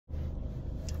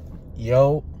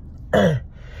Yo,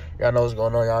 y'all know what's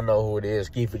going on. Y'all know who it is.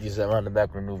 Key 57 on the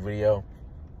back with a new video.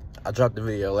 I dropped the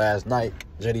video last night.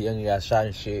 Jaydayoungan got shot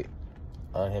and shit.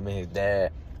 Him and his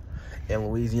dad in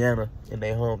Louisiana, in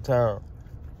their hometown.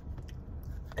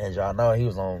 And y'all know he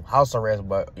was on house arrest,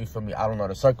 but you feel me? I don't know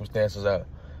the circumstances of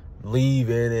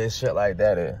leaving and shit like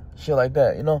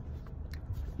that. You know?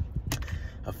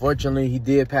 Unfortunately, he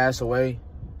did pass away,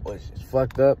 which is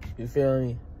fucked up. You feel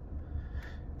me?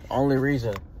 Only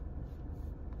reason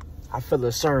I feel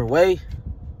a certain way,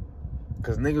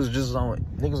 cause niggas was just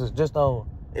on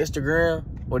Instagram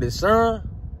with his son.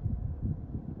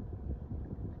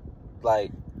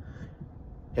 Like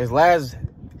his last,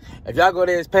 if y'all go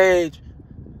to his page,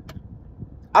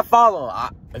 I follow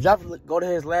him. If y'all go to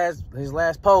his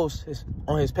last post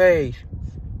on his page,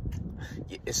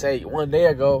 it say 1 day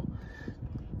ago,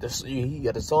 he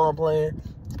got the song playing,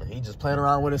 and he just playing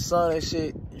around with his son and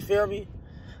shit. You feel me?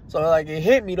 So like it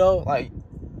hit me though, like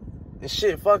this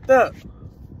shit fucked up.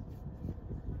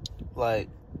 Like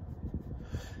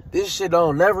this shit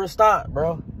don't never stop,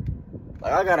 bro.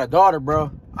 Like I got a daughter,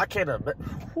 bro. I can't imagine.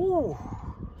 Ooh,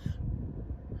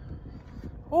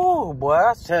 boy,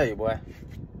 I tell you, boy.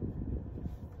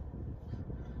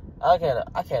 I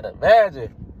can't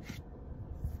imagine.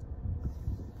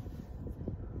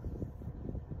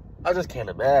 I just can't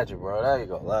imagine, bro. I ain't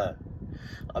gonna lie.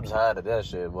 I'm tired of that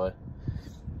shit, boy.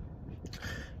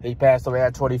 He passed away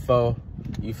at 24.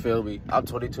 You feel me? I'm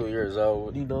 22 years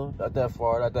old. You know, not that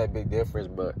far, not that big difference.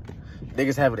 But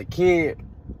niggas having a kid,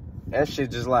 that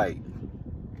shit just like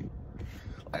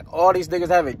all these niggas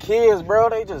having kids, bro.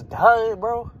 They just dying,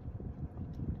 bro.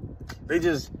 They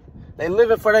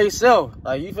living for themselves.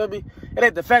 Like, you feel me? It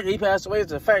ain't the fact that he passed away.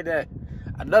 It's the fact that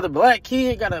another black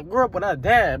kid gotta grow up without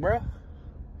dad, bro.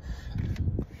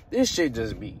 This shit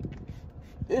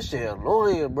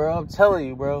annoying, bro. I'm telling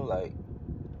you, bro. Like,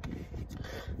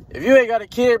 if you ain't got a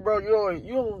kid, bro,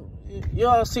 you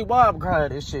don't see why I'm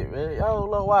crying this shit, man. Y'all don't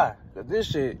know why. Cause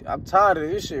this shit, I'm tired of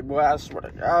this shit, boy. I swear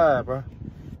to God, bro.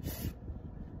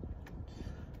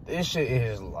 This shit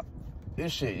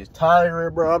is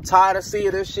tiring, bro. I'm tired of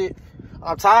seeing this shit.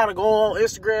 I'm tired of going on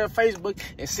Instagram, Facebook,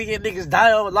 and seeing niggas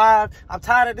die on live. I'm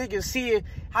tired of niggas seeing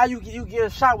how you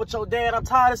get shot with your dad. I'm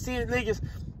tired of seeing niggas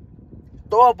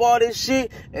throw up all this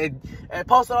shit and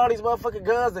posting all these motherfucking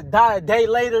guns and die a day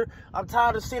later. I'm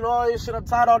tired of seeing all this shit. I'm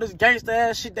tired of all this gangster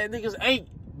ass shit that niggas ain't.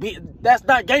 That's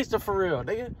not gangster for real,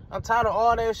 nigga. I'm tired of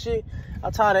all that shit.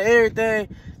 I'm tired of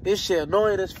everything. This shit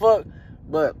annoying as fuck.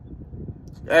 But,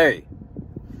 hey,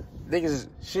 niggas,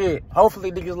 shit.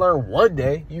 Hopefully niggas learn one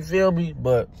day. You feel me?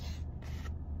 But,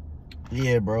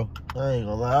 yeah, bro. I ain't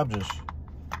gonna lie.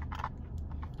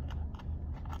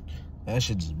 That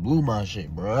shit just blew my shit,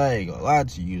 bro. I ain't gonna lie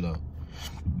to you,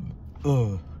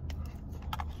 though.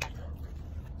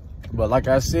 But like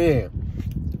I said,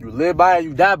 you live by it,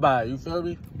 you die by it. You feel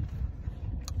me?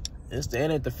 It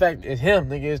ain't the fact it's him,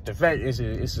 nigga. It's the fact it's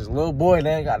his little boy that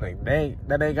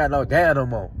ain't got no dad no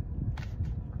more.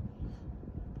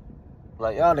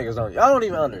 Like, y'all niggas don't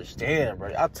even understand,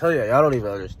 bro. I tell y'all don't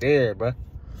even understand, bro.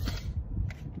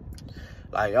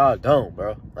 Like, y'all don't,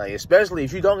 bro. Like, especially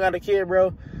if you don't got a kid,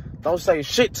 bro. Don't say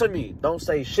shit to me. Don't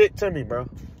say shit to me, bro.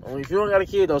 Only if you don't got a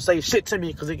kid, don't say shit to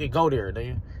me because it can go there,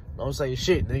 nigga. Don't say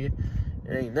shit, nigga.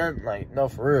 It ain't nothing like, no,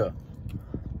 for real.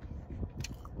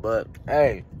 But,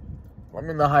 hey, let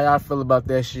me know how y'all feel about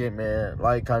that shit, man.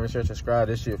 Like, comment, share, subscribe.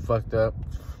 This shit fucked up.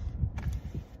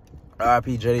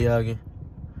 R.I.P. Jaydayoungan.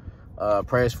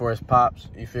 Prayers for his pops.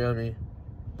 You feel me?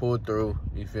 Pulled through.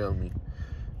 You feel me?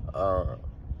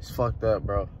 It's fucked up,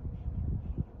 bro.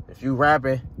 If you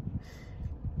rapping,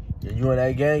 and you in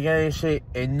that gang shit,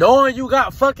 and knowing you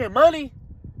got fucking money,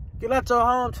 get out your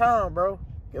hometown, bro.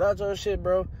 Get out your shit,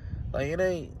 bro. Like, it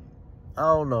ain't, I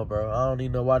don't know, bro. I don't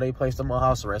even know why they placed them on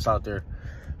house arrest out there.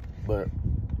 But,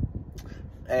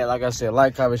 hey, like I said,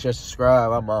 like, comment, share,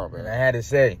 subscribe. I'm out, man. I had to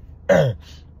say.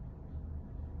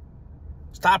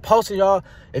 Stop posting, y'all.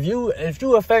 If you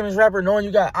a famous rapper knowing you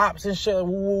got ops and shit,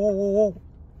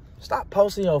 stop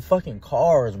posting your fucking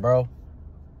cars, bro.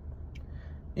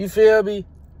 You feel me?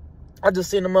 I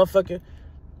just seen the motherfucker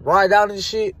ride down this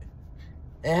shit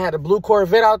and had a blue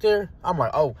Corvette out there. I'm like,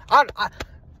 oh,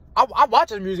 I watch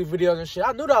his music videos and shit.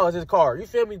 I knew that was his car. You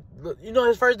feel me? You know,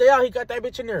 his first day out, he got that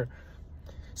bitch in there.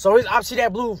 So I see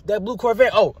that blue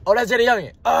Corvette. Oh, that's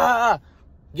Jaydayoungan.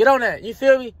 Get on that. You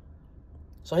feel me?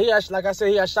 So he got, like I said,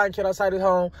 he got shot and killed outside his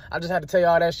home. I just had to tell you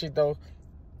all that shit though.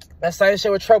 That same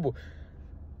shit with Trouble.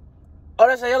 Oh,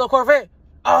 that's a yellow Corvette.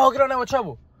 Oh, get on that with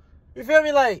Trouble. You feel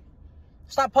me? Like,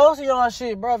 stop posting your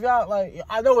shit, bro. If y'all, like,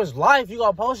 I know it's life. You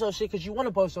gotta post your shit because you want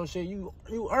to post your shit. You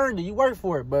earned it. You worked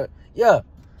for it. But, yeah.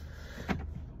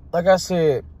 like I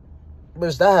said,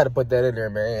 bitch, I had to put that in there,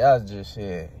 man. Y'all just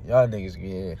shit. Y'all niggas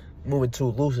get moving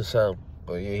too loose or something.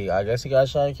 But yeah, I guess he got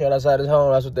shot and killed outside his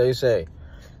home. That's what they say.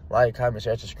 Like, comment,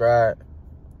 share, subscribe.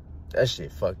 That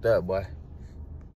shit fucked up, boy.